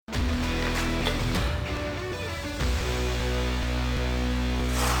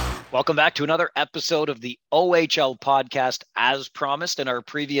Welcome back to another episode of the OHL Podcast. As promised in our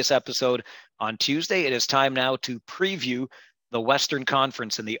previous episode on Tuesday, it is time now to preview the Western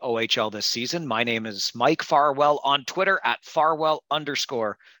Conference in the OHL this season. My name is Mike Farwell on Twitter at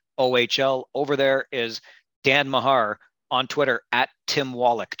Farwell_OHL. Over there is Dan Mahar on Twitter at Tim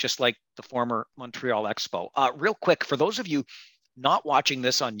Wallach, just like the former Montreal Expo. Real quick, for those of you not watching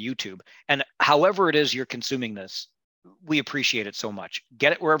this on YouTube, and however it is you're consuming this, we appreciate it so much.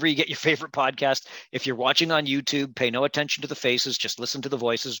 Get it wherever you get your favorite podcast. If you're watching on YouTube, pay no attention to the faces, just listen to the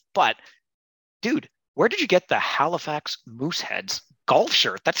voices. But, dude, where did you get the Halifax Mooseheads golf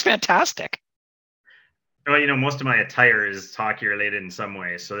shirt? That's fantastic. Well, most of my attire is hockey related in some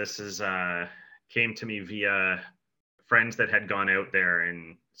way. So this is came to me via friends that had gone out there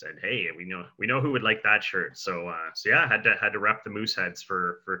and said, "Hey, we know who would like that shirt." So yeah, had to rep the Mooseheads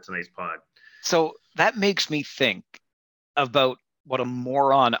for tonight's pod. So that makes me think about what a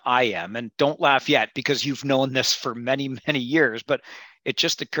moron I am. And don't laugh yet, because you've known this for many, many years, but it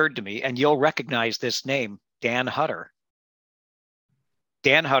just occurred to me, and you'll recognize this name, Dan Hutter.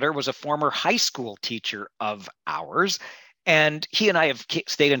 Dan Hutter was a former high school teacher of ours, and he and I have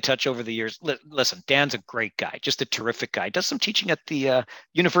stayed in touch over the years. Listen, Dan's a great guy, just a terrific guy. Does some teaching at the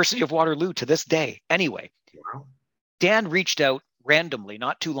University of Waterloo to this day. Anyway, wow. Dan reached out randomly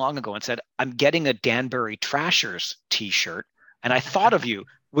not too long ago and said, "I'm getting a Danbury Trashers t-shirt, and I thought of you.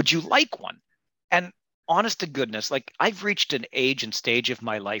 Would you like one?" And honest to goodness, like, I've reached an age and stage of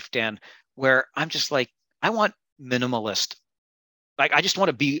my life, Dan, where I'm just like, I want minimalist. Like, I just want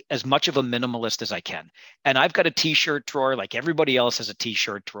to be as much of a minimalist as I can. And I've got a t-shirt drawer like everybody else has a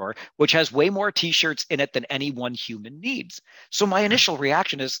t-shirt drawer, which has way more t-shirts in it than any one human needs. So my initial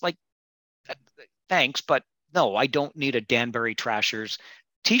reaction is like, thanks, but no, I don't need a Danbury Trashers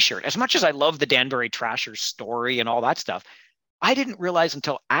t-shirt. As much as I love the Danbury Trashers story and all that stuff, I didn't realize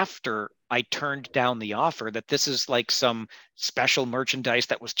until after I turned down the offer that this is like some special merchandise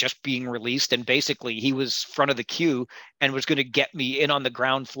that was just being released. And basically he was front of the queue and was going to get me in on the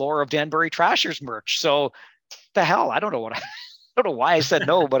ground floor of Danbury Trashers merch. So the hell, I don't know I don't know why I said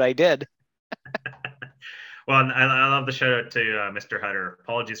no, but I did. Well, I love the shout out to Mr. Hutter.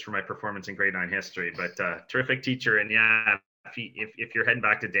 Apologies for my performance in grade 9 history, but terrific teacher. And yeah, if you're heading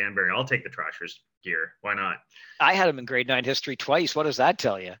back to Danbury, I'll take the Trashers gear. Why not? I had him in grade 9 history twice. What does that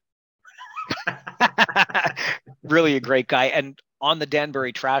tell you? Really a great guy. And on the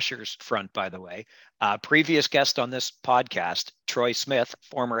Danbury Trashers front, by the way, previous guest on this podcast, Troy Smith,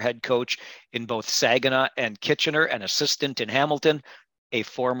 former head coach in both Saginaw and Kitchener and assistant in Hamilton, a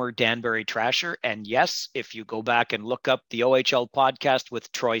former Danbury Trasher. And yes, if you go back and look up the OHL Podcast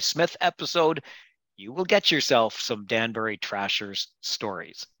with Troy Smith episode, you will get yourself some Danbury Trashers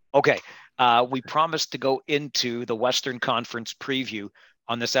stories. Okay, we promised to go into the Western Conference preview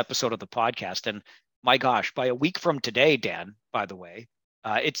on this episode of the podcast. And my gosh, by a week from today, Dan, by the way,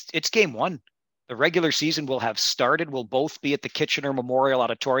 it's game one. The regular season will have started. We'll both be at the Kitchener Memorial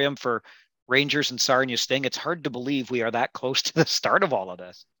Auditorium for Rangers and Sarnia Sting. It's hard to believe we are that close to the start of all of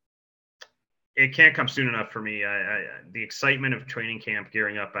this. It can't come soon enough for me. The excitement of training camp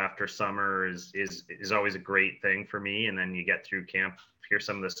gearing up after summer is always a great thing for me. And then you get through camp, hear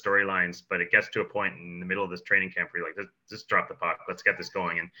some of the storylines, but it gets to a point in the middle of this training camp where you're like, just drop the puck. Let's get this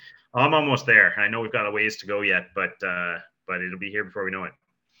going. And I'm almost there. I know we've got a ways to go yet, but it'll be here before we know it.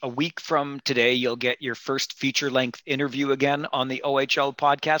 A week from today, you'll get your first feature-length interview again on the OHL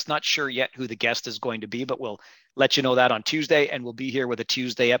podcast. Not sure yet who the guest is going to be, but we'll let you know that on Tuesday, and we'll be here with a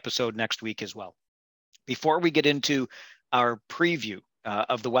Tuesday episode next week as well. Before we get into our preview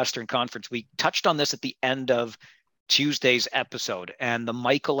of the Western Conference, we touched on this at the end of Tuesday's episode, and the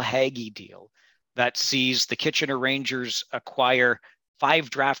Michael Hagee deal that sees the Kitchener Rangers acquire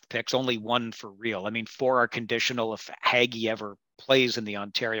 5 draft picks, only 1 for real. I mean, 4 are conditional if Hagee ever plays in the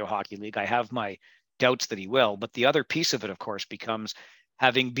Ontario Hockey League. I have my doubts that he will, but the other piece of it, of course, becomes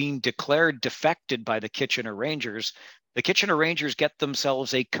having been declared defected by the Kitchener Rangers, the Kitchener Rangers get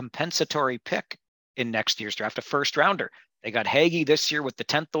themselves a compensatory pick in next year's draft, a first rounder. They got Hagee this year with the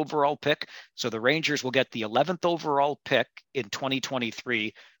 10th overall pick, so the Rangers will get the 11th overall pick in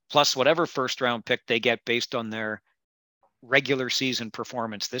 2023, plus whatever first round pick they get based on their regular season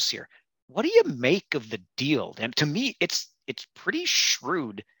performance this year. What do you make of the deal? And to me, it's pretty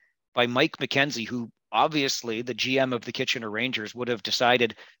shrewd by Mike McKenzie, who obviously the GM of the Kitchener Rangers would have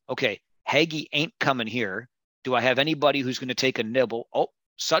decided, okay, Hagee ain't coming here. Do I have anybody who's going to take a nibble? Oh,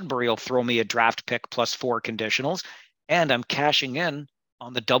 Sudbury will throw me a draft pick plus 4 conditionals, and I'm cashing in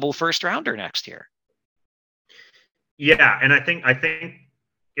on the double first rounder next year. Yeah, and I think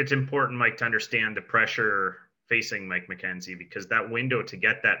it's important, Mike, to understand the pressure facing Mike McKenzie because that window to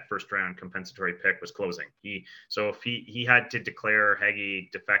get that first round compensatory pick was closing. So if he had to declare Heggie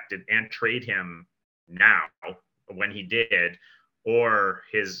defected and trade him now when he did, or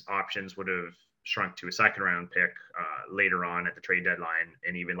his options would have shrunk to a second round pick later on at the trade deadline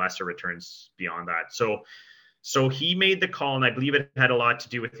and even lesser returns beyond that. So he made the call, and I believe it had a lot to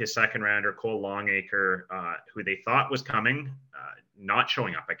do with his second rounder, Cole Longacre, who they thought was coming, not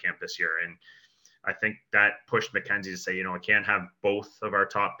showing up at camp this year. And I think that pushed McKenzie to say, I can't have both of our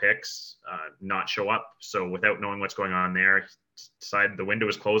top picks not show up. So without knowing what's going on there, he decided the window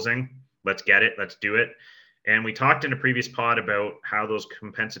was closing. Let's get it. Let's do it. And we talked in a previous pod about how those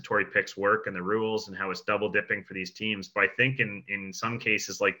compensatory picks work and the rules and how it's double dipping for these teams. But I think in some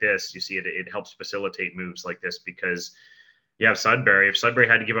cases like this, you see it helps facilitate moves like this because you have Sudbury. If Sudbury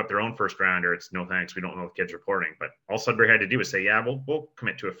had to give up their own first rounder, it's no thanks. We don't know the kid's reporting. But all Sudbury had to do was say, yeah, we'll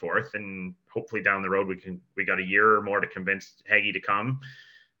commit to a fourth. And hopefully down the road, we got a year or more to convince Heggie to come.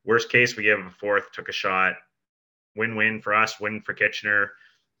 Worst case, we gave him a fourth, took a shot. Win-win for us, win for Kitchener.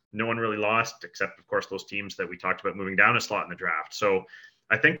 No one really lost, except, of course, those teams that we talked about moving down a slot in the draft. So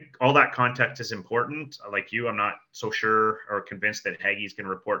I think all that context is important. Like you, I'm not so sure or convinced that Heggie's going to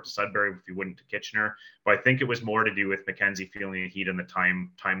report to Sudbury if he wouldn't to Kitchener. But I think it was more to do with McKenzie feeling the heat in the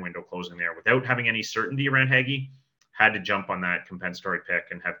time window closing there. Without having any certainty around Heggie, had to jump on that compensatory pick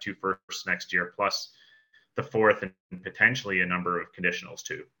and have 2 firsts next year, plus the fourth and potentially a number of conditionals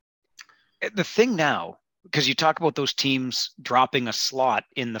too. The thing now, because you talk about those teams dropping a slot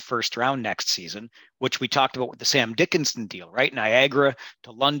in the first round next season, which we talked about with the Sam Dickinson deal, right? Niagara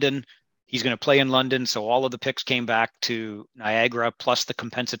to London. He's going to play in London. So all of the picks came back to Niagara plus the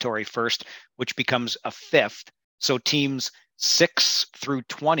compensatory first, which becomes a fifth. So teams 6 through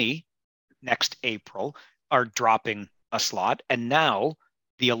 20 next April are dropping a slot. And now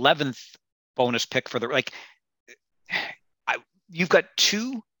the 11th bonus pick for you've got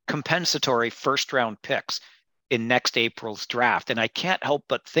 2 compensatory first round picks in next April's draft. And I can't help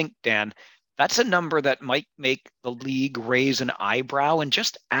but think, Dan, that's a number that might make the league raise an eyebrow and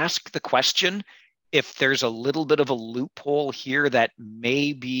just ask the question if there's a little bit of a loophole here that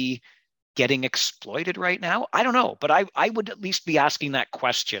may be getting exploited right now. I don't know, but I would at least be asking that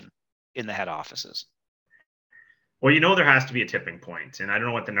question in the head offices. Well, there has to be a tipping point, and I don't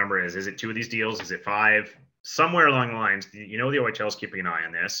know what the number is. Is it 2 of these deals? Is it 5? Somewhere along the lines, the OHL is keeping an eye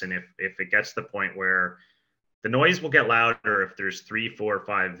on this. And if it gets to the point where the noise will get louder if there's 3, 4,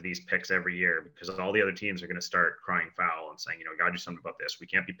 5 of these picks every year, because all the other teams are going to start crying foul and saying, we got to do something about this. We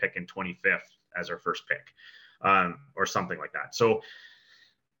can't be picking 25th as our first pick or something like that. So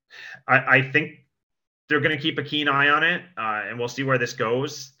I think they're going to keep a keen eye on it, and we'll see where this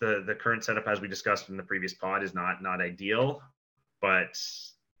goes. The current setup, as we discussed in the previous pod, is not ideal, but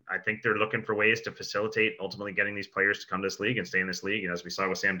I think they're looking for ways to facilitate ultimately getting these players to come to this league and stay in this league. And as we saw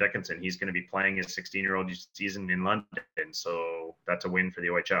with Sam Dickinson, he's going to be playing his 16-year-old season in London. So that's a win for the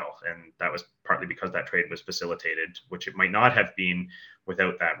OHL. And that was partly because that trade was facilitated, which it might not have been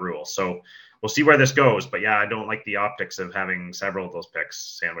without that rule. So we'll see where this goes. But yeah, I don't like the optics of having several of those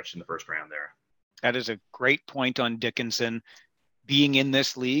picks sandwiched in the first round there. That is a great point on Dickinson being in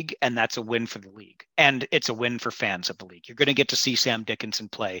this league, and that's a win for the league. And it's a win for fans of the league. You're going to get to see Sam Dickinson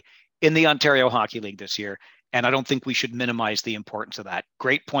play in the Ontario Hockey League this year, and I don't think we should minimize the importance of that.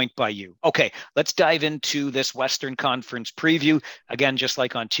 Great point by you. Okay, let's dive into this Western Conference preview. Again, just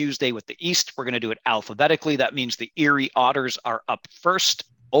like on Tuesday with the East, we're going to do it alphabetically. That means the Erie Otters are up first.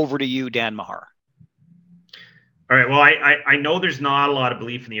 Over to you, Dan Mahar. All right, well, I know there's not a lot of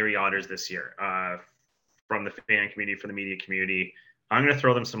belief in the Erie Otters this year. From the fan community, from the media community. I'm going to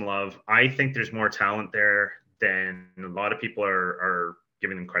throw them some love. I think there's more talent there than a lot of people are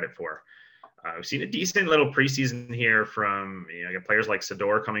giving them credit for. We've seen a decent little preseason here from you got players like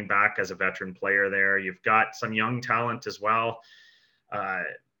Sador coming back as a veteran player there. You've got some young talent as well.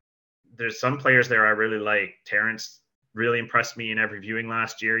 There's some players there I really like. Terrence really impressed me in every viewing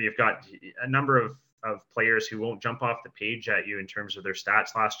last year. You've got a number of players who won't jump off the page at you in terms of their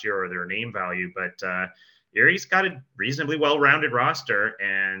stats last year or their name value, but Erie's got a reasonably well-rounded roster,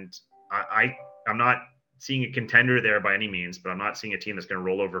 and I'm not seeing a contender there by any means, but I'm not seeing a team that's going to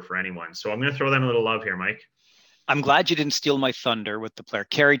roll over for anyone. So I'm going to throw them a little love here, Mike. I'm glad you didn't steal my thunder with the player.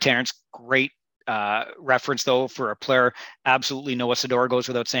 Carey Terrence, great reference, though, for a player. Absolutely Noah Sador goes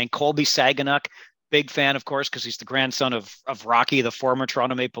without saying. Colby Saganuk, big fan, of course, because he's the grandson of Rocky, the former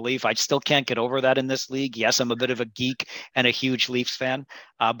Toronto Maple Leaf. I still can't get over that in this league. Yes, I'm a bit of a geek and a huge Leafs fan.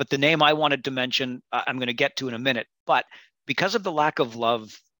 But the name I wanted to mention, I'm going to get to in a minute. But because of the lack of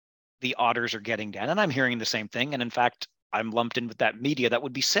love the Otters are getting, Dan, and I'm hearing the same thing. And in fact, I'm lumped in with that media that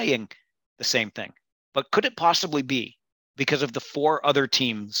would be saying the same thing. but could it possibly be because of the 4 other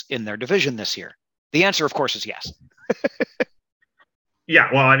teams in their division this year? The answer, of course, is yes. Yeah,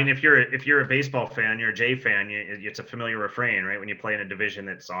 well, I mean, if you're a baseball fan, you're a Jay fan, it's a familiar refrain, right? When you play in a division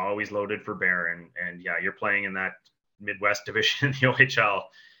that's always loaded for bear, and yeah, you're playing in that Midwest division in the OHL.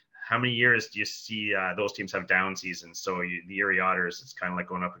 How many years do you see those teams have down seasons? So the Erie Otters, it's kind of like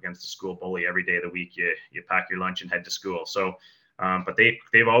going up against a school bully every day of the week. You pack your lunch and head to school. So, but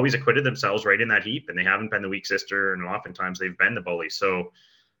they've always acquitted themselves right in that heap, and they haven't been the weak sister, and oftentimes they've been the bully. So,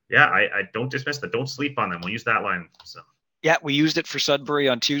 yeah, I don't dismiss that. Don't sleep on them. We'll use that line. So. Yeah, we used it for Sudbury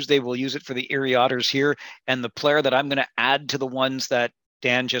on Tuesday. We'll use it for the Erie Otters here. And the player that I'm going to add to the ones that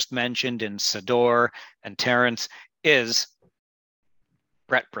Dan just mentioned in Sador and Terrence is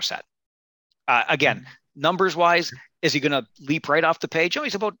Brett Brissett. Again, numbers wise, is he going to leap right off the page? Oh,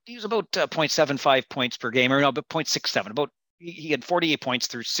 he's about 0.75 points per game, or no, but 0.67. He had 48 points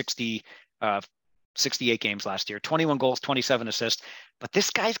through 68 games last year, 21 goals, 27 assists. But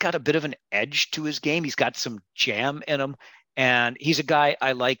this guy's got a bit of an edge to his game. He's got some jam in him, and he's a guy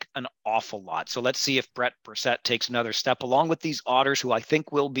I like an awful lot. So let's see if Brett Brissett takes another step along with these Otters, who I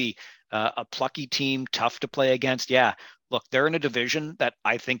think will be a plucky team, tough to play against. Yeah, look, they're in a division that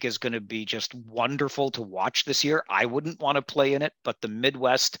I think is going to be just wonderful to watch this year. I wouldn't want to play in it, but the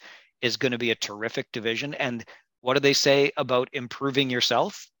Midwest is going to be a terrific division. And what do they say about improving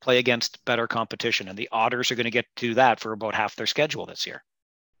yourself? Play against better competition. And the Otters are going to get to that for about half their schedule this year.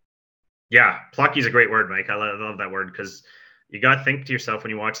 Yeah, plucky is a great word, Mike. I love that word, because you got to think to yourself when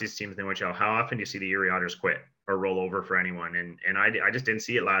you watch these teams in the OHL, how often do you see the Erie Otters quit or roll over for anyone? And I just didn't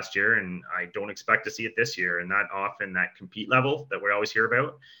see it last year, and I don't expect to see it this year. And that often, that compete level that we always hear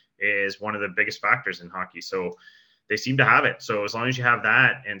about is one of the biggest factors in hockey. So they seem to have it. So as long as you have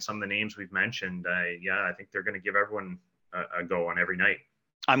that and some of the names we've mentioned, I think they're going to give everyone a go on every night.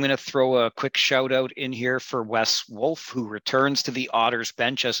 I'm going to throw a quick shout out in here for Wes Wolf, who returns to the Otters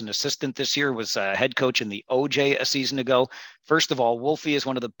bench as an assistant this year, was a head coach in the OJ a season ago. First of all, Wolfie is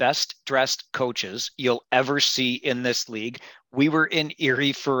one of the best dressed coaches you'll ever see in this league. We were in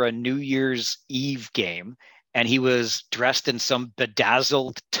Erie for a New Year's Eve game, and he was dressed in some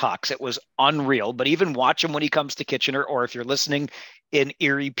bedazzled tux. It was unreal, but even watch him when he comes to Kitchener, or if you're listening in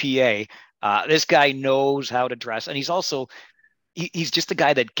Erie, PA, this guy knows how to dress. And he's just a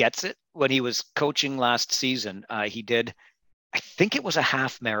guy that gets it. When he was coaching last season, he did, I think it was a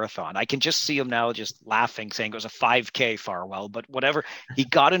half marathon. I can just see him now just laughing, saying it was a 5K Farwell, but whatever. He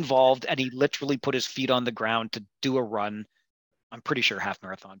got involved and he literally put his feet on the ground to do a run. I'm pretty sure half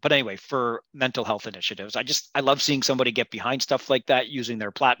marathon. But anyway, for mental health initiatives, I love seeing somebody get behind stuff like that using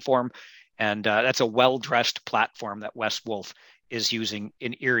their platform. And that's a well-dressed platform that Wes Wolf is using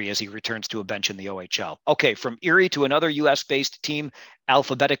in Erie as he returns to a bench in the OHL. Okay, from Erie to another US-based team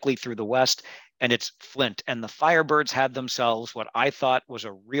alphabetically through the West, and it's Flint. And the Firebirds had themselves what I thought was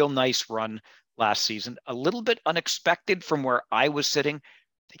a real nice run last season, a little bit unexpected from where I was sitting.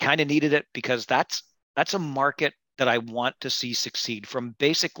 They kind of needed it because that's a market that I want to see succeed from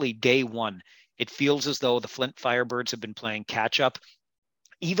basically day one. It feels as though the Flint Firebirds have been playing catch up,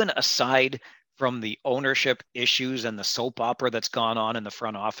 even aside from the ownership issues and the soap opera that's gone on in the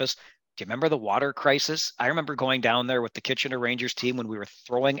front office. Do you remember the water crisis? I remember going down there with the Kitchener Rangers team when we were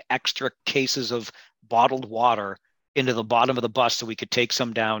throwing extra cases of bottled water into the bottom of the bus so we could take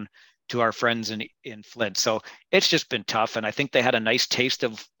some down to our friends in Flint. So it's just been tough. And I think they had a nice taste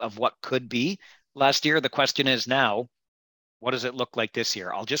of what could be last year. The question is now, what does it look like this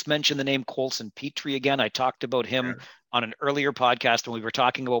year? I'll just mention the name Colson Petrie again. I talked about him on an earlier podcast when we were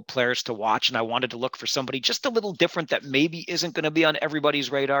talking about players to watch, and I wanted to look for somebody just a little different that maybe isn't going to be on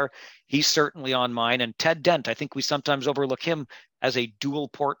everybody's radar. He's certainly on mine. And Ted Dent, I think we sometimes overlook him as a dual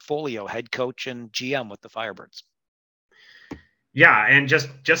portfolio head coach and GM with the Firebirds. Yeah, and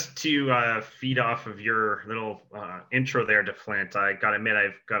just to feed off of your little intro there to Flint, I got to admit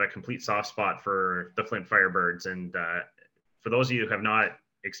I've got a complete soft spot for the Flint Firebirds. And for those of you who have not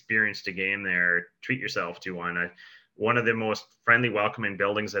experienced a game there, treat yourself to one. One of the most friendly, welcoming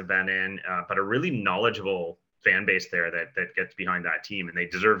buildings I've been in, but a really knowledgeable fan base there that gets behind that team, and they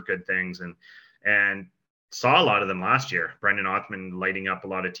deserve good things. And saw a lot of them last year. Brendan Othman lighting up a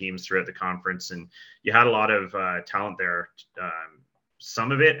lot of teams throughout the conference, and you had a lot of talent there.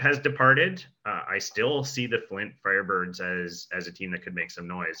 Some of it has departed. I still see the Flint Firebirds as a team that could make some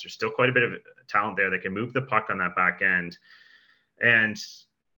noise. There's still quite a bit of talent there that can move the puck on that back end. And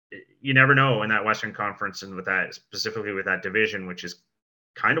you never know in that Western Conference, and with that, specifically with that division, which is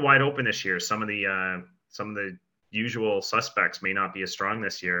kind of wide open this year. Some of the usual suspects may not be as strong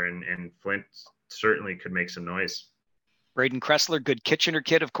this year, and Flint certainly could make some noise. Braden Kressler, good Kitchener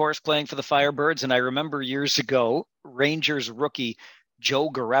kid, of course, playing for the Firebirds. And I remember years ago, Rangers rookie Joe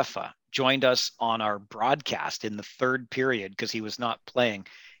Gareffa joined us on our broadcast in the third period because he was not playing.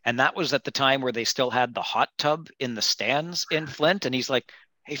 And that was at the time where they still had the hot tub in the stands in Flint. And he's like,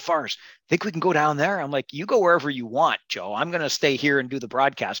 hey, Fars, think we can go down there? I'm like, you go wherever you want, Joe. I'm going to stay here and do the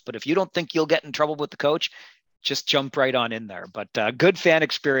broadcast. But if you don't think you'll get in trouble with the coach, just jump right on in there. But good fan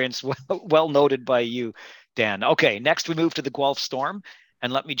experience, well noted by you, Dan. Okay, next we move to the Guelph Storm.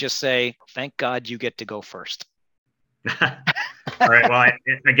 And let me just say, thank God you get to go first. All right. Well,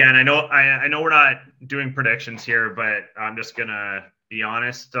 I know we're not doing predictions here, but I'm just gonna be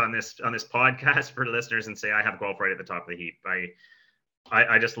honest on this podcast for the listeners and say I have Guelph right at the top of the heap.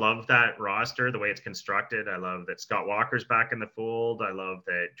 I just love that roster, the way it's constructed. I love that Scott Walker's back in the fold. I love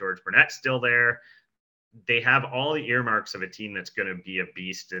that George Burnett's still there. They have all the earmarks of a team that's going to be a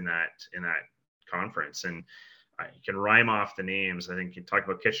beast in that conference. And you can rhyme off the names. I think you talk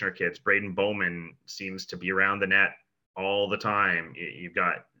about Kitchener kids. Braden Bowman seems to be around the net all the time. You've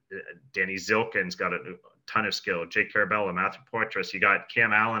got Danny Zilkin's got a ton of skill. Jake Carabella, Matthew Poitras. You got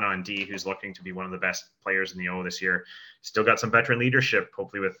Cam Allen on D, who's looking to be one of the best players in the O this year. Still got some veteran leadership,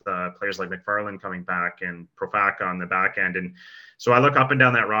 hopefully with players like McFarland coming back and Profak on the back end. And so I look up and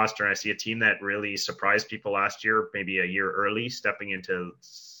down that roster and I see a team that really surprised people last year, maybe a year early, stepping into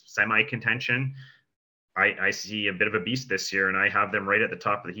semi-contention. I see a bit of a beast this year, and I have them right at the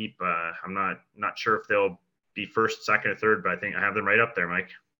top of the heap. I'm not sure if they'll be first, second, or third, but I think I have them right up there, Mike.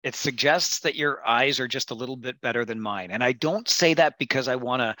 It suggests that your eyes are just a little bit better than mine. And I don't say that because I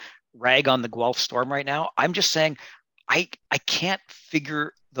want to rag on the Guelph Storm right now. I'm just saying I can't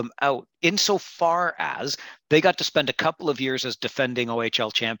figure them out insofar as they got to spend a couple of years as defending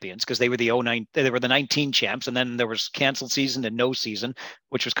OHL champions because they were the 19 champs, and then there was canceled season and no season,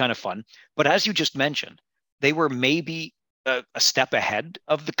 which was kind of fun. But as you just mentioned, they were maybe a step ahead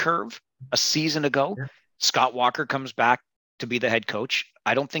of the curve a season ago. Yeah. Scott Walker comes back to be the head coach.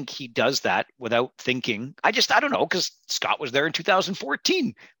 I don't think he does that without thinking. I don't know, because Scott was there in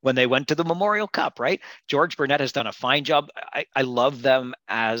 2014 when they went to the Memorial Cup, right? George Burnett has done a fine job. I love them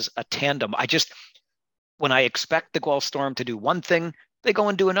as a tandem. When I expect the Guelph Storm to do one thing, they go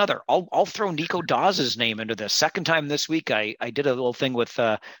and do another. I'll throw Nico Dawes' name into this. Second time this week, I did a little thing with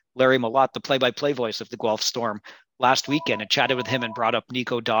Larry Malott, the play-by-play voice of the Guelph Storm, last weekend, and chatted with him and brought up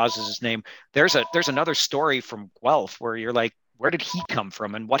Nico Dawes' name. There's another story from Guelph where you're like, where did he come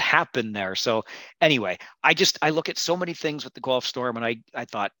from and what happened there? So anyway, I look at so many things with the Guelph Storm, and I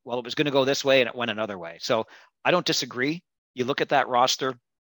thought, well, it was going to go this way and it went another way. So I don't disagree. You look at that roster.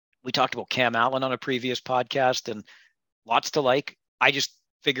 We talked about Cam Allen on a previous podcast, and lots to like. I just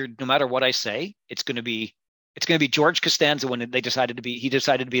figured no matter what I say, it's going to be George Costanza when he decided to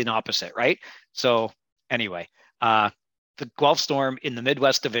be an opposite, right? So anyway, the Guelph Storm in the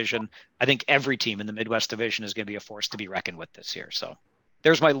Midwest Division, I think every team in the Midwest Division is going to be a force to be reckoned with this year. So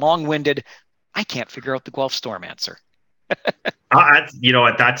there's my long-winded, I can't figure out the Guelph Storm answer. You know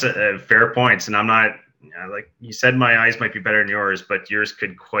what? That's a fair point. And I'm not, like you said, my eyes might be better than yours, but yours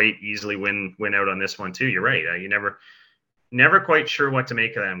could quite easily win out on this one too. You're right. You never quite sure what to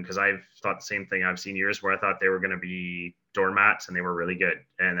make of them, because I've thought the same thing. I've seen years where I thought they were going to be doormats and they were really good.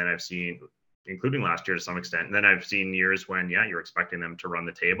 And then I've seen, including last year to some extent, and then I've seen years when, you're expecting them to run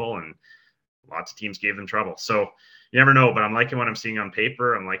the table and lots of teams gave them trouble. So you never know, but I'm liking what I'm seeing on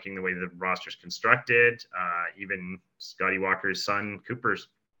paper. I'm liking the way the roster's constructed. Even Scotty Walker's son, Cooper's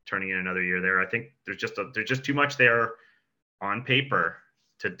turning in another year there. I think there's just too much there on paper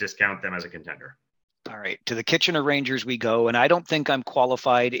to discount them as a contender. All right, to the Kitchener Rangers we go, and I don't think I'm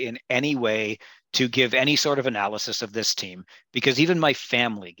qualified in any way to give any sort of analysis of this team, because even my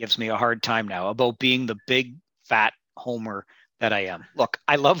family gives me a hard time now about being the big fat homer that I am. Look,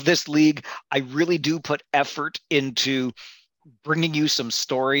 I love this league. I really do put effort into bringing you some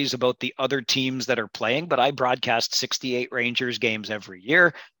stories about the other teams that are playing, but I broadcast 68 Rangers games every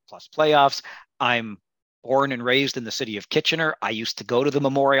year, plus playoffs. I'm born and raised in the city of Kitchener. I used to go to the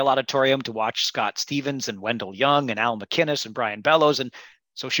Memorial Auditorium to watch Scott Stevens and Wendell Young and Al McInnes and Brian Bellows. And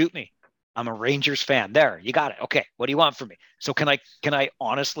so shoot me. I'm a Rangers fan. There, you got it. Okay, what do you want from me? So can I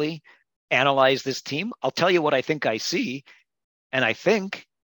honestly analyze this team? I'll tell you what I think I see. And I think,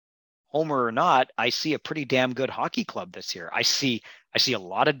 homer or not, I see a pretty damn good hockey club this year. I see a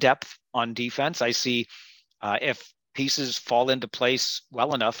lot of depth on defense. I see if pieces fall into place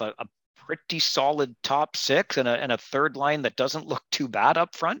well enough, a pretty solid top six and a third line that doesn't look too bad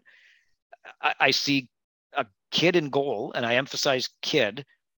up front. I see a kid in goal, and I emphasize kid,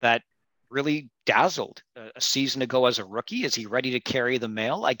 that really dazzled a season ago as a rookie. Is he ready to carry the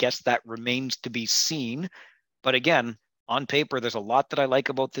mail? I guess that remains to be seen. But again, on paper, there's a lot that I like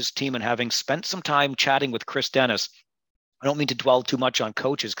about this team. And having spent some time chatting with Chris Dennis, I don't mean to dwell too much on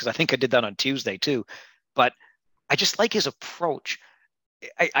coaches because I think I did that on Tuesday too, but I just like his approach.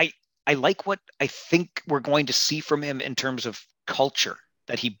 I like what I think we're going to see from him in terms of culture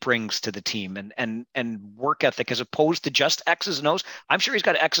that he brings to the team and work ethic as opposed to just X's and O's. I'm sure he's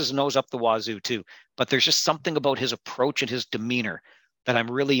got X's and O's up the wazoo too, but there's just something about his approach and his demeanor that I'm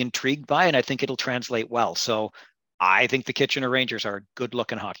really intrigued by, and I think it'll translate well. So I think the Kitchener Rangers are a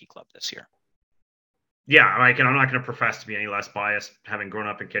good-looking hockey club this year. Yeah, I'm not going to profess to be any less biased, having grown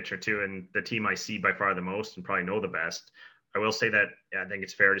up in Kitchener too, and the team I see by far the most and probably know the best. I will say that I think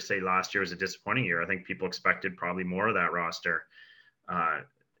it's fair to say last year was a disappointing year. I think people expected probably more of that roster.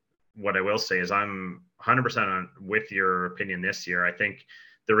 What I will say is I'm 100% with your opinion this year. I think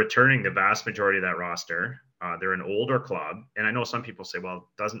they're returning the vast majority of that roster. They're an older club. And I know some people say, well,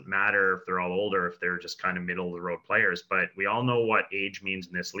 it doesn't matter if they're all older, if they're just kind of middle of the road players. But we all know what age means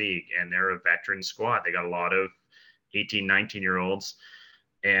in this league. And they're a veteran squad. They got a lot of 18, 19-year-olds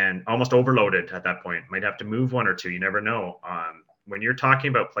and almost overloaded at that point. Might have to move one or two. You never know. When you're talking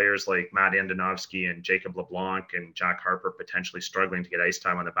about players like Matt Andonovski and Jacob LeBlanc and Jack Harper potentially struggling to get ice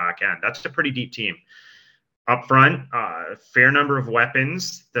time on the back end, that's a pretty deep team. Up front, a fair number of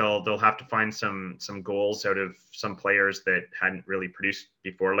weapons. They'll have to find some goals out of some players that hadn't really produced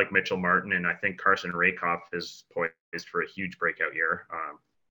before, like Mitchell Martin, and I think Carson Rakoff is poised for a huge breakout year.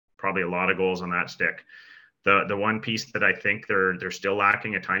 Probably a lot of goals on that stick. The one piece that I think they're still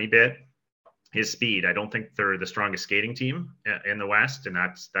lacking a tiny bit is speed. I don't think they're the strongest skating team in the West, and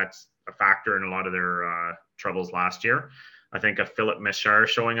that's a factor in a lot of their troubles last year. I think a Philip Michar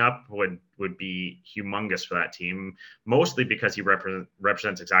showing up would be humongous for that team, mostly because he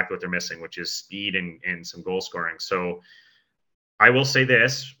represents exactly what they're missing, which is speed and some goal scoring. So I will say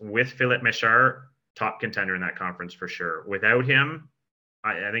this, with Philip Michar, top contender in that conference for sure. Without him,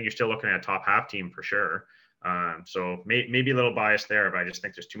 I think you're still looking at a top half team for sure. So maybe a little biased there, but I just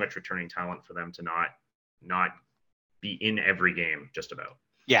think there's too much returning talent for them to not be in every game just about.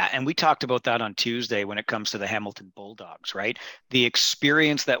 Yeah, and we talked about that on Tuesday when it comes to the Hamilton Bulldogs, right? The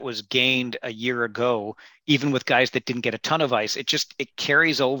experience that was gained a year ago, even with guys that didn't get a ton of ice, it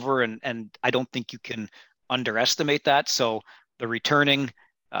carries over, and I don't think you can underestimate that. So the returning,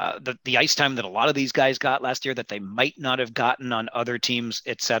 the ice time that a lot of these guys got last year that they might not have gotten on other teams,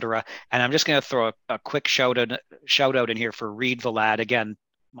 et cetera. And I'm just going to throw a quick shout out in here for Reed Vlad. Again,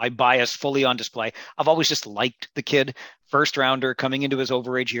 my bias fully on display. I've always just liked the kid. First rounder coming into his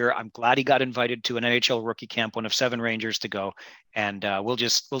overage year. I'm glad he got invited to an NHL rookie camp, one of 7 Rangers to go. And we'll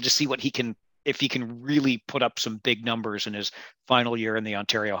just see what if he can really put up some big numbers in his final year in the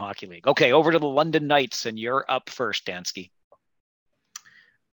Ontario Hockey League. Okay, over to the London Knights, and you're up first, Dansky.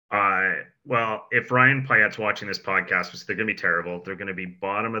 Well, if Ryan Pyatt's watching this podcast, they're going to be terrible. They're going to be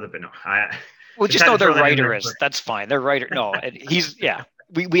bottom of the bin. Well, just know their writer is. That's fine. Their writer. No, he's yeah.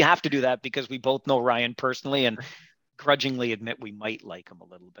 We have to do that because we both know Ryan personally and grudgingly admit we might like him a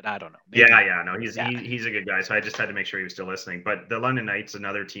little bit. I don't know. Maybe. Yeah. No, he's a good guy. So I just had to make sure he was still listening. But the London Knights,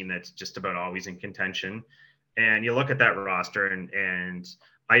 another team that's just about always in contention. And you look at that roster, and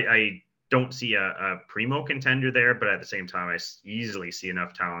I don't see a primo contender there, but at the same time, I easily see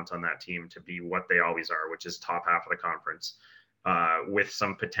enough talent on that team to be what they always are, which is top half of the conference, with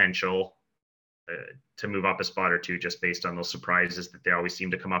some potential to move up a spot or two just based on those surprises that they always seem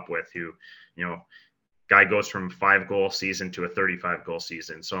to come up with. Who, guy goes from 5-goal season to a 35-goal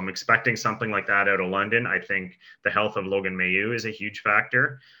season. So I'm expecting something like that out of London. I think the health of Logan Mailloux is a huge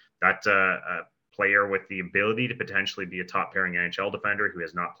factor. That's a player with the ability to potentially be a top pairing NHL defender who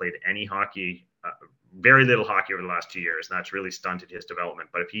has not played any hockey, very little hockey over the last 2 years. And that's really stunted his development.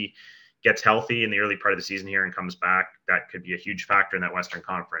 But if he gets healthy in the early part of the season here and comes back, that could be a huge factor in that Western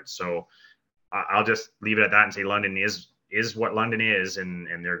Conference. So I'll just leave it at that and say London is what London is, and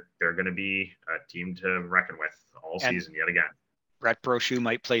they're going to be a team to reckon with all season yet again. Brett Brochu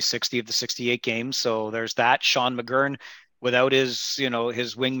might play 60 of the 68 games, so there's that. Sean McGurn, without his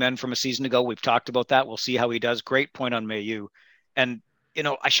wingmen from a season ago, we've talked about that. We'll see how he does. Great point on Mailloux. And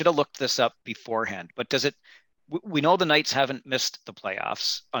I should have looked this up beforehand, but we know the Knights haven't missed the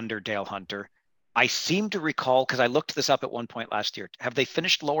playoffs under Dale Hunter. I seem to recall, because I looked this up at one point last year, have they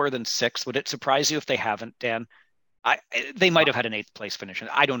finished lower than 6th? Would it surprise you if they haven't, Dan? They might have had an 8th place finish.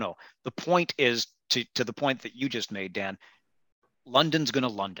 I don't know. The point is, to the point that you just made, Dan, London's going to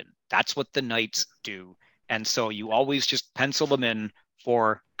London. That's what the Knights do. And so you always just pencil them in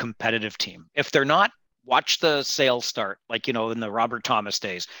for competitive team. If they're not, watch the sales start, like, in the Robert Thomas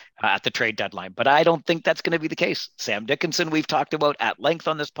days at the trade deadline. But I don't think that's going to be the case. Sam Dickinson, we've talked about at length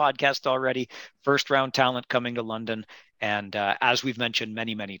on this podcast already, first round talent coming to London. And as we've mentioned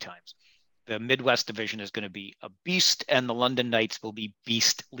many, many times, the Midwest division is going to be a beast, and the London Knights will be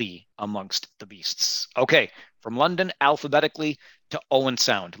beastly amongst the beasts. Okay, from London alphabetically to Owen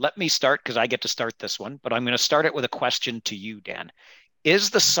Sound. Let me start because I get to start this one, but I'm going to start it with a question to you, Dan.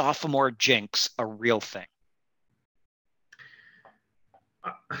 Is the sophomore jinx a real thing?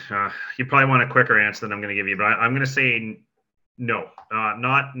 You probably want a quicker answer than I'm going to give you, but I'm going to say no,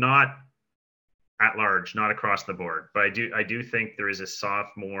 not at large, not across the board. But I do think there is a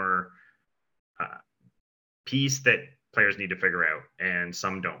sophomore piece that players need to figure out, and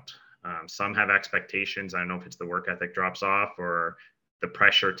some don't. Some have expectations. I don't know if it's the work ethic drops off or the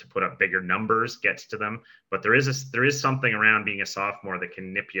pressure to put up bigger numbers gets to them. But there is something around being a sophomore that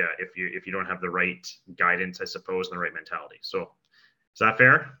can nip you if you don't have the right guidance, I suppose, and the right mentality. So is that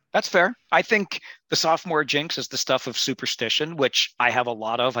fair? That's fair. I think the sophomore jinx is the stuff of superstition, which I have a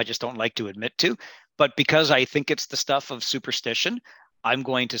lot of. I just don't like to admit to. But because I think it's the stuff of superstition, I'm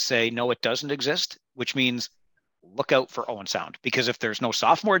going to say no, it doesn't exist, which means look out for Owen Sound, because if there's no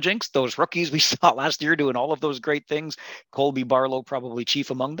sophomore jinx, those rookies we saw last year doing all of those great things, Colby Barlow probably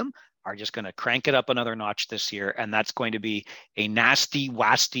chief among them, are just going to crank it up another notch this year. And that's going to be a nasty,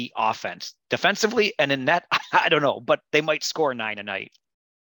 wasty offense defensively, and in net, I don't know, but they might score 9 a night.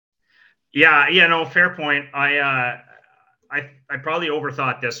 Yeah, no, fair point. I probably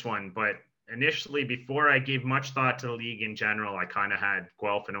overthought this one, but initially, before I gave much thought to the league in general, I kind of had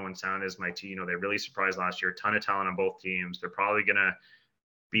Guelph and Owen Sound as my team. They really surprised last year. A ton of talent on both teams. They're probably going to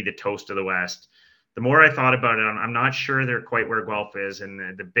be the toast of the West. The more I thought about it, I'm not sure they're quite where Guelph is. And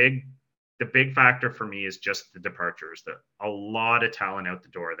the big factor for me is just the departures. A lot of talent out the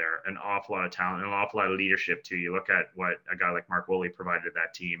door there, an awful lot of talent, and an awful lot of leadership too. You look at what a guy like Mark Woolley provided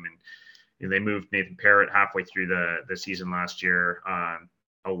that team, and they moved Nathan Parrott halfway through the season last year.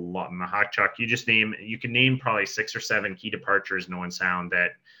 A lot. Mahachuk, you can name probably 6 or 7 key departures in Owen Sound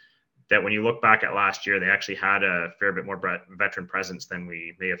that when you look back at last year, they actually had a fair bit more veteran presence than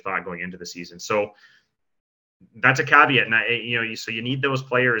we may have thought going into the season. So that's a caveat. And so you need those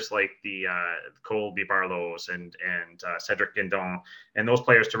players like the Colby Barlows and Cedric Guindon and those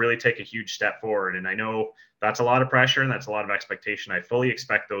players to really take a huge step forward. And I know that's a lot of pressure and that's a lot of expectation. I fully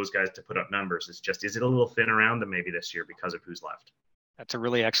expect those guys to put up numbers. It's just, is it a little thin around them maybe this year because of who's left? That's a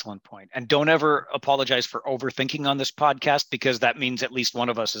really excellent point. And don't ever apologize for overthinking on this podcast, because that means at least one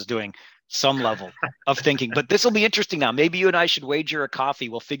of us is doing some level of thinking. But this will be interesting now. Maybe you and I should wager a coffee.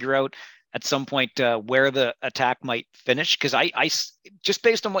 We'll figure out at some point where the attack might finish, because I just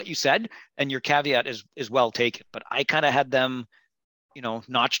based on what you said, and your caveat is well taken, but I kind of had them,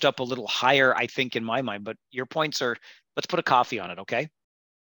 notched up a little higher, I think, in my mind. But your points are, let's put a coffee on it, okay?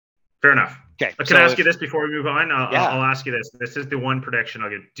 Fair enough. Okay. Can I ask you this before we move on? I'll ask you this. This is the one prediction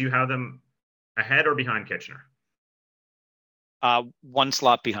I'll give. Do you have them ahead or behind Kitchener? One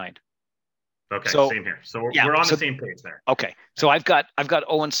slot behind. Okay, so, same here. So we're on the same page there. Okay. So I've got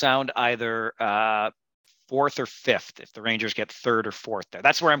Owen Sound either 4th or 5th if the Rangers get 3rd or 4th there.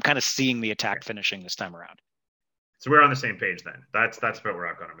 That's where I'm kind of seeing the attack finishing this time around. So we're on the same page then. That's about where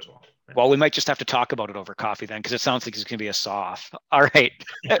I've got him as well. Well, we might just have to talk about it over coffee then, because it sounds like it's going to be a saw-off. All right.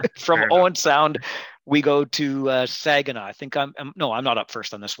 From Owen Sound, we go to Saginaw. I think I'm not up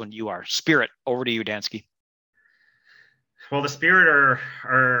first on this one. You are. Spirit, over to you, Dansky. Well, the Spirit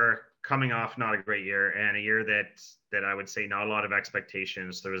are coming off not a great year, and a year that I would say not a lot of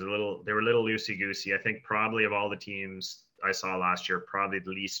expectations. They were a little loosey-goosey. I think probably of all the teams I saw last year, probably the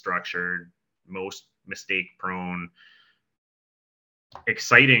least structured, most mistake-prone,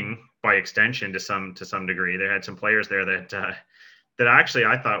 exciting by extension to some degree. They had some players there that actually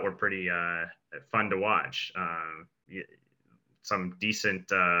I thought were pretty fun to watch. Some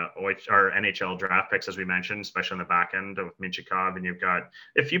decent or NHL draft picks, as we mentioned, especially on the back end of Minchikov, and you've got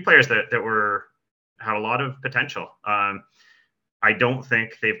a few players that had a lot of potential. I don't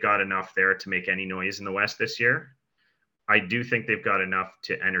think they've got enough there to make any noise in the West this year. I do think they've got enough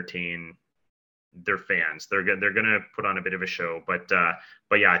to entertain their fans. They're going to put on a bit of a show, but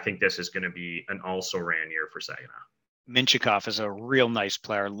yeah, I think this is going to be an also ran year for Saginaw. Minchikov is a real nice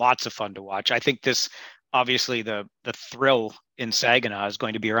player, lots of fun to watch. I think this, obviously, the thrill in Saginaw is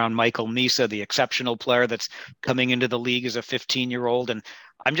going to be around Michael Misa, the exceptional player that's coming into the league as a 15-year-old. And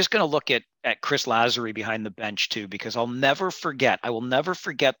I'm just going to look at Chris Lazary behind the bench too, because I will never forget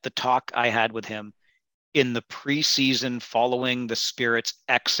the talk I had with him in the preseason following the Spirit's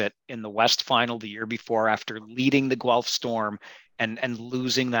exit in the West Final the year before, after leading the Guelph Storm and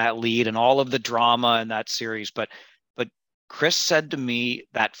losing that lead and all of the drama in that series. But Chris said to me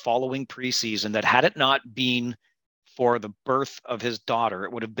that following preseason that had it not been for the birth of his daughter,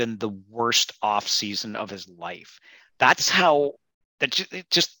 it would have been the worst off season of his life. That's how that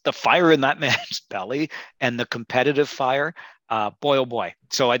just the fire in that man's belly and the competitive fire. Boy, oh boy.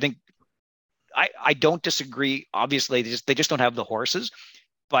 So I think I don't disagree. Obviously, they just don't have the horses,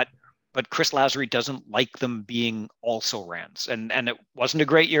 but Chris Lazary doesn't like them being also rans. And it wasn't a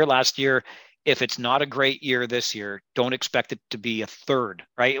great year last year. If it's not a great year this year, don't expect it to be a third,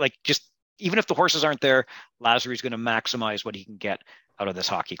 right? Like just even if the horses aren't there, Lazary's going to maximize what he can get out of this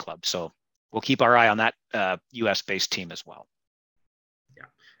hockey club. So we'll keep our eye on that US based team as well. Yeah.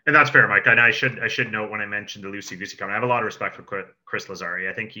 And that's fair, Mike. And I should note when I mentioned the Lucy Goosey comment, I have a lot of respect for Chris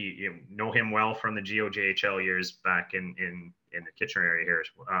Lazari. I think you know him well from the GOJHL years back in the Kitchener area here.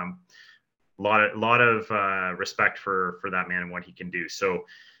 A lot of respect for that man and what he can do. So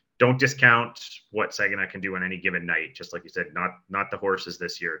don't discount what Saginaw can do on any given night. Just like you said, not the horses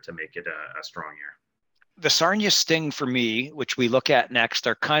this year to make it a strong year. The Sarnia Sting for me, which we look at next,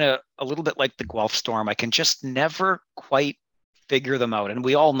 are kind of a little bit like the Guelph Storm. I can just never quite figure them out. And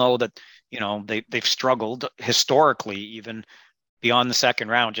we all know that, they've struggled historically, even beyond the second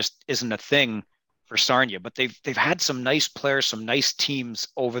round, just isn't a thing for Sarnia. But they've had some nice players, some nice teams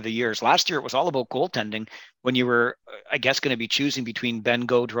over the years. Last year, it was all about goaltending when you were, I guess, going to be choosing between Ben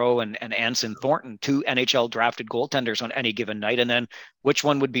Gaudreau and Anson Thornton, two NHL drafted goaltenders on any given night, and then which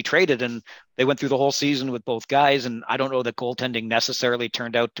one would be traded. And they went through the whole season with both guys. And I don't know that goaltending necessarily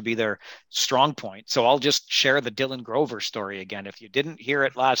turned out to be their strong point. So I'll just share the Dylan Grover story again. If you didn't hear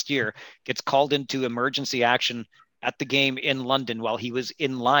it last year, gets called into emergency action at the game in London while he was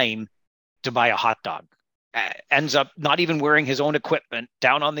in line to buy a hot dog. Ends up not even wearing his own equipment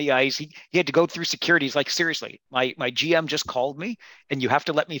down on the ice. He had to go through security. He's like, seriously, my GM just called me and you have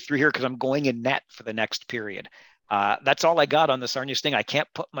to let me through here because I'm going in net for the next period. That's all I got on the Sarnia Sting. I can't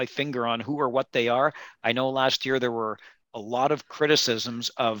put my finger on who or what they are. I know last year there were a lot of criticisms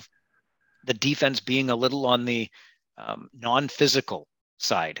of the defense being a little on the non-physical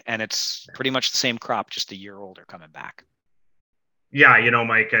side, and it's pretty much the same crop, just a year older coming back. Yeah,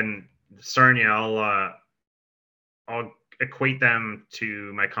 Mike, and Sarnia, I'll equate them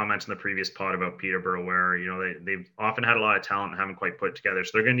to my comments in the previous pod about Peterborough, where they've often had a lot of talent and haven't quite put it together,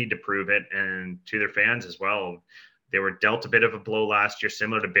 so they're going to need to prove it. And to their fans as well, they were dealt a bit of a blow last year,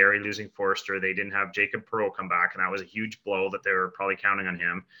 similar to Barrie losing Forster. They didn't have Jacob Perreault come back, and that was a huge blow that they were probably counting on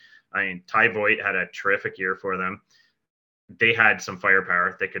him. I mean, Ty Voigt had a terrific year for them. They had some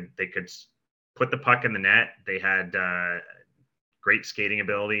firepower. They could put the puck in the net. They had great skating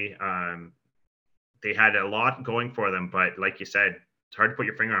ability. They had a lot going for them, but like you said, it's hard to put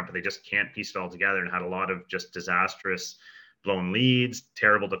your finger on, but they just can't piece it all together, and had a lot of just disastrous blown leads,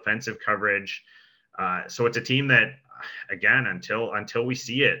 terrible defensive coverage. So it's a team that, again, until we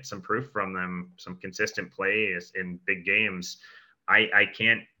see it, some proof from them, some consistent play in big games, I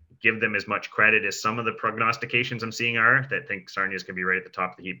can't give them as much credit as some of the prognostications I'm seeing are that think Sarnia is going to be right at the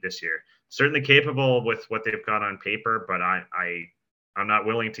top of the heap this year. Certainly capable with what they've got on paper, but I'm not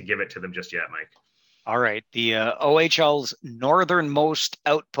willing to give it to them just yet, Mike. All right. The OHL's northernmost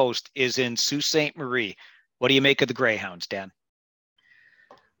outpost is in Sault Ste. Marie. What do you make of the Greyhounds, Dan?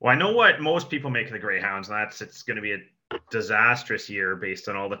 Well, I know what most people make of the Greyhounds, and it's going to be a disastrous year based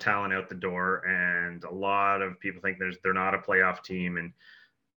on all the talent out the door, and a lot of people think they're not a playoff team. And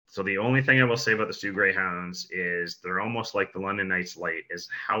so the only thing I will say about the Soo Greyhounds is they're almost like the London Knights light, is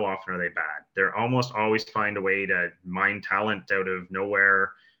how often are they bad? They're almost always find a way to mine talent out of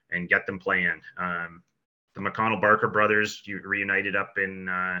nowhere and get them playing. The McConnell-Barker brothers reunited up in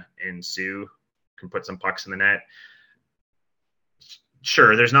Sioux, can put some pucks in the net.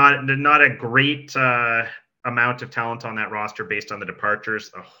 Sure, there's not a great amount of talent on that roster based on the departures.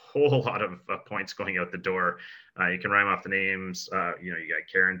 A whole lot of points going out the door. You can rhyme off the names. You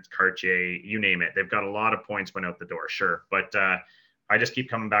got Karen Cartier, you name it. They've got a lot of points went out the door, sure. But I just keep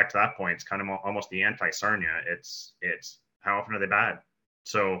coming back to that point. It's kind of almost the anti-Sarnia. It's how often are they bad?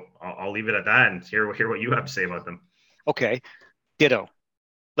 So I'll leave it at that and hear what you have to say about them. Okay, ditto.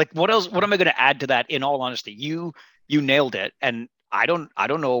 Like what else? What am I going to add to that? In all honesty, you nailed it. And I don't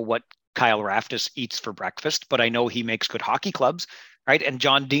know what Kyle Raftis eats for breakfast, but I know he makes good hockey clubs, right? And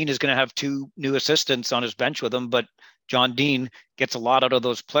John Dean is going to have two new assistants on his bench with him, but John Dean gets a lot out of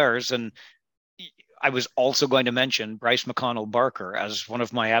those players. And I was also going to mention Bryce McConnell-Barker as one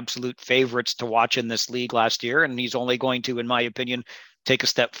of my absolute favorites to watch in this league last year. And he's only going to, in my opinion, take a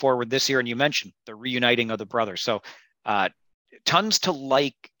step forward this year. And you mentioned the reuniting of the brothers. So tons to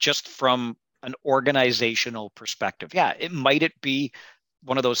like just from an organizational perspective. Yeah, it be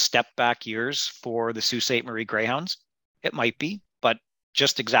one of those step back years for the Sault Ste. Marie Greyhounds. It might be, but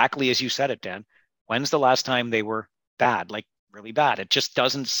just exactly as you said it, Dan, when's the last time they were bad, like really bad? It just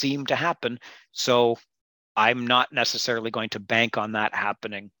doesn't seem to happen. So I'm not necessarily going to bank on that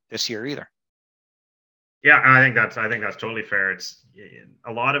happening this year either. Yeah, I think that's totally fair. It's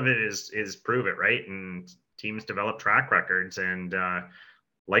a lot of it is prove it, right? And teams develop track records, and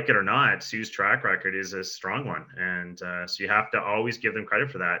like it or not, Sioux's track record is a strong one, and so you have to always give them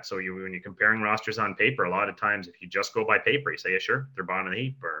credit for that. So when you're comparing rosters on paper, a lot of times if you just go by paper, you say, yeah, sure, they're bottom of the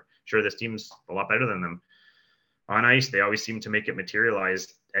heap, or sure, this team's a lot better than them. On ice, they always seem to make it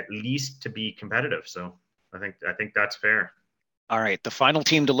materialize at least to be competitive. So I think that's fair. All right. The final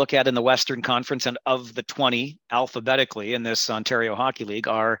team to look at in the Western Conference and of the 20 alphabetically in this Ontario Hockey League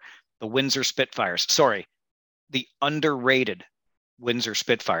are the Windsor Spitfires. Sorry, the underrated Windsor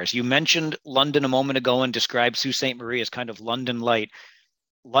Spitfires. You mentioned London a moment ago and described Sault Ste. Marie as kind of London light.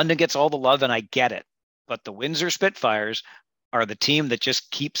 London gets all the love, and I get it. But the Windsor Spitfires are the team that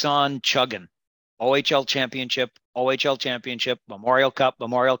just keeps on chugging. OHL championship, OHL championship, Memorial Cup,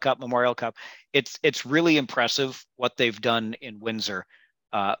 Memorial Cup, Memorial Cup. It's really impressive what they've done in Windsor.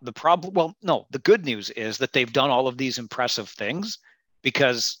 The good news is that they've done all of these impressive things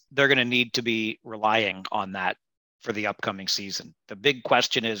because they're going to need to be relying on that for the upcoming season. The big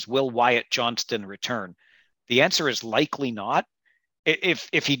question is, will Wyatt Johnston return? The answer is likely not.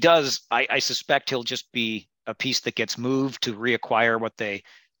 If he does, I suspect he'll just be a piece that gets moved to reacquire what they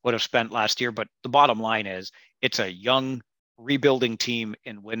would have spent last year. But the bottom line is it's a young rebuilding team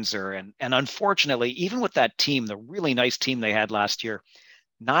in Windsor. And unfortunately, even with that team, the really nice team they had last year,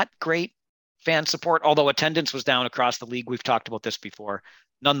 not great fan support, although attendance was down across the league. We've talked about this before.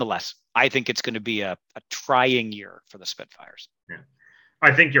 Nonetheless, I think it's going to be a trying year for the Spitfires. Yeah.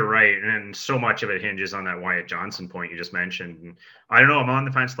 I think you're right, and so much of it hinges on that Wyatt Johnston point you just mentioned. And I don't know, I'm on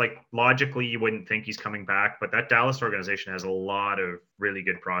the fence. Like logically, you wouldn't think he's coming back, but that Dallas organization has a lot of really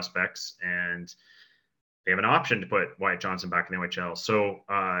good prospects, and they have an option to put Wyatt Johnston back in the OHL. So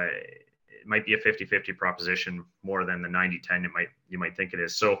it might be a 50-50 proposition more than the 90-10 you might think it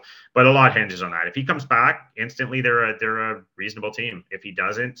is. So, but a lot hinges on that. If he comes back instantly, they're a reasonable team. If he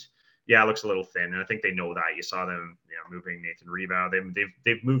doesn't, yeah, it looks a little thin, and I think they know that. You saw them, moving Nathan Rebow.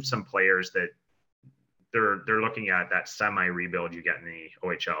 They've moved some players that they're looking at that semi rebuild you get in the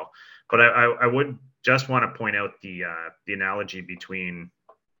OHL. But I would just want to point out the analogy between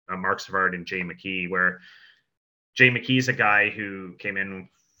Mark Savard and Jay McKee, where Jay McKee is a guy who came in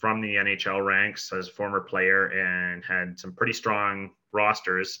from the NHL ranks as a former player and had some pretty strong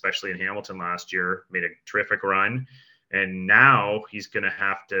rosters, especially in Hamilton last year. Made a terrific run. And now he's going to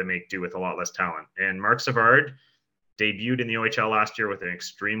have to make do with a lot less talent. And Mark Savard debuted in the OHL last year with an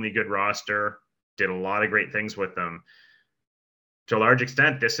extremely good roster, did a lot of great things with them. To a large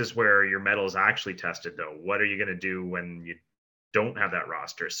extent, this is where your mettle is actually tested, though. What are you going to do when you don't have that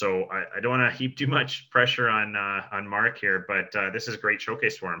roster? So I don't want to heap too much pressure on Mark here, but this is a great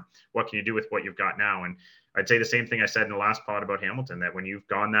showcase for him. What can you do with what you've got now? And I'd say the same thing I said in the last pod about Hamilton, that when you've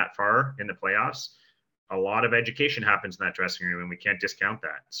gone that far in the playoffs, a lot of education happens in that dressing room, and we can't discount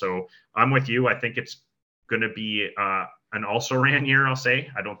that. So I'm with you. I think it's going to be an also-ran year, I'll say.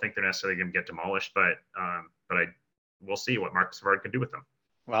 I don't think they're necessarily going to get demolished, but we'll see what Mark Savard can do with them.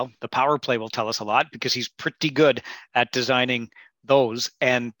 Well, the power play will tell us a lot because he's pretty good at designing those.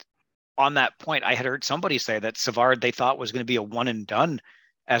 And on that point, I had heard somebody say that Savard they thought was going to be a one and done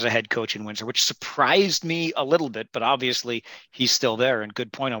as a head coach in Windsor, which surprised me a little bit, but obviously he's still there, and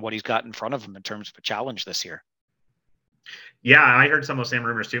good point on what he's got in front of him in terms of a challenge this year. Yeah, I heard some of those same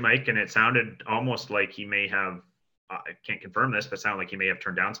rumors too, Mike, and it sounded almost like he may have, I can't confirm this, but it sounded like he may have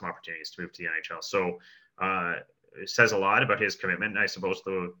turned down some opportunities to move to the NHL. So it says a lot about his commitment, I suppose,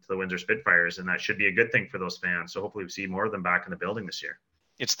 to the Windsor Spitfires, and that should be a good thing for those fans. So hopefully we see more of them back in the building this year.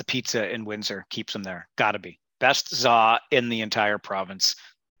 It's the pizza in Windsor keeps them there. Gotta be. Best za in the entire province,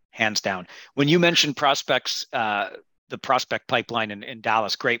 hands down. When you mentioned prospects, the prospect pipeline in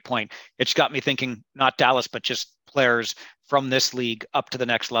Dallas, great point. It's got me thinking, not Dallas, but just players from this league up to the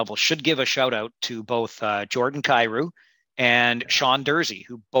next level. Should give a shout out to both Jordan Kyrou and Sean Dursey,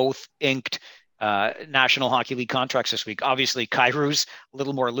 who both inked National Hockey League contracts this week. Obviously, Kyrou's a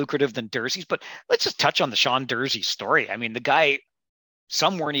little more lucrative than Dursey's, but let's just touch on the Sean Dursey story. I mean, the guy,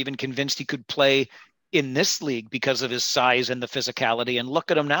 some weren't even convinced he could play in this league because of his size and the physicality. And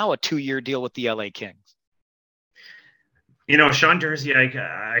look at him now, a 2-year deal with the LA Kings. Sean Dursey,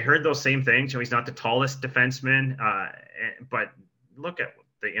 I heard those same things. He's not the tallest defenseman, but look at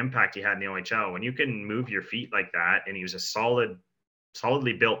the impact he had in the OHL. When you can move your feet like that, and he was a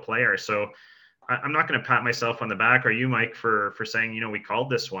solidly built player. So I'm not going to pat myself on the back or you, Mike, for saying, we called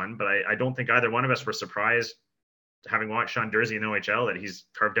this one, but I don't think either one of us were surprised, having watched Sean Durzi in the OHL, that he's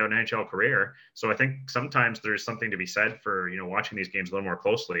carved out an NHL career. So I think sometimes there's something to be said for, watching these games a little more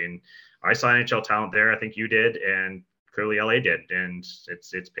closely. And I saw NHL talent there. I think you did. And clearly LA did. And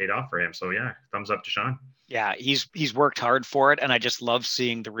it's paid off for him. So yeah, thumbs up to Sean. Yeah, he's worked hard for it. And I just love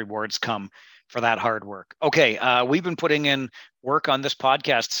seeing the rewards come for that hard work. Okay. We've been putting in work on this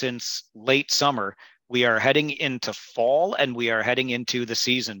podcast since late summer. We are heading into fall and we are heading into the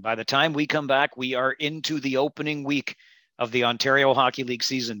season. By the time we come back, we are into the opening week of the Ontario Hockey League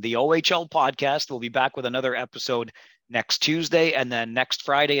season. The OHL podcast will be back with another episode next Tuesday. And then next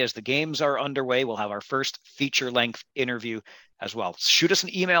Friday, as the games are underway, we'll have our first feature-length interview as well. Shoot us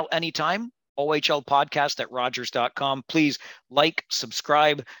an email anytime, ohlpodcast@rogers.com. Please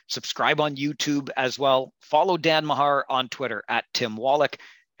subscribe on YouTube as well. Follow Dan Mahar on Twitter @Tim Wallach.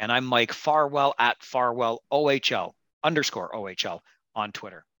 And I'm Mike Farwell @FarwellOHL_OHL on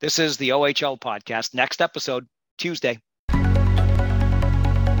Twitter. This is the OHL podcast. Next episode, Tuesday.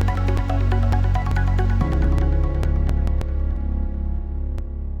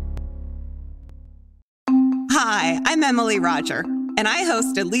 Hi, I'm Emily Roger, and I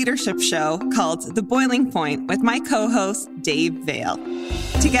host a leadership show called The Boiling Point with my co-host, Dave Vale.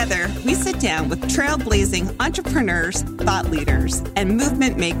 Together, we sit down with trailblazing entrepreneurs, thought leaders, and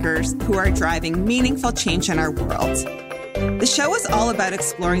movement makers who are driving meaningful change in our world. The show is all about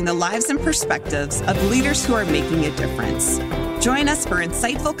exploring the lives and perspectives of leaders who are making a difference. Join us for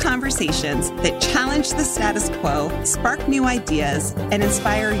insightful conversations that challenge the status quo, spark new ideas, and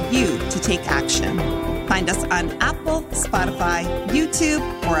inspire you to take action. Find us on Apple, Spotify, YouTube,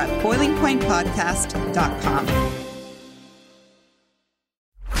 or at boilingpointpodcast.com.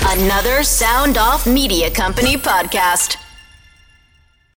 Another Sound Off Media Company podcast.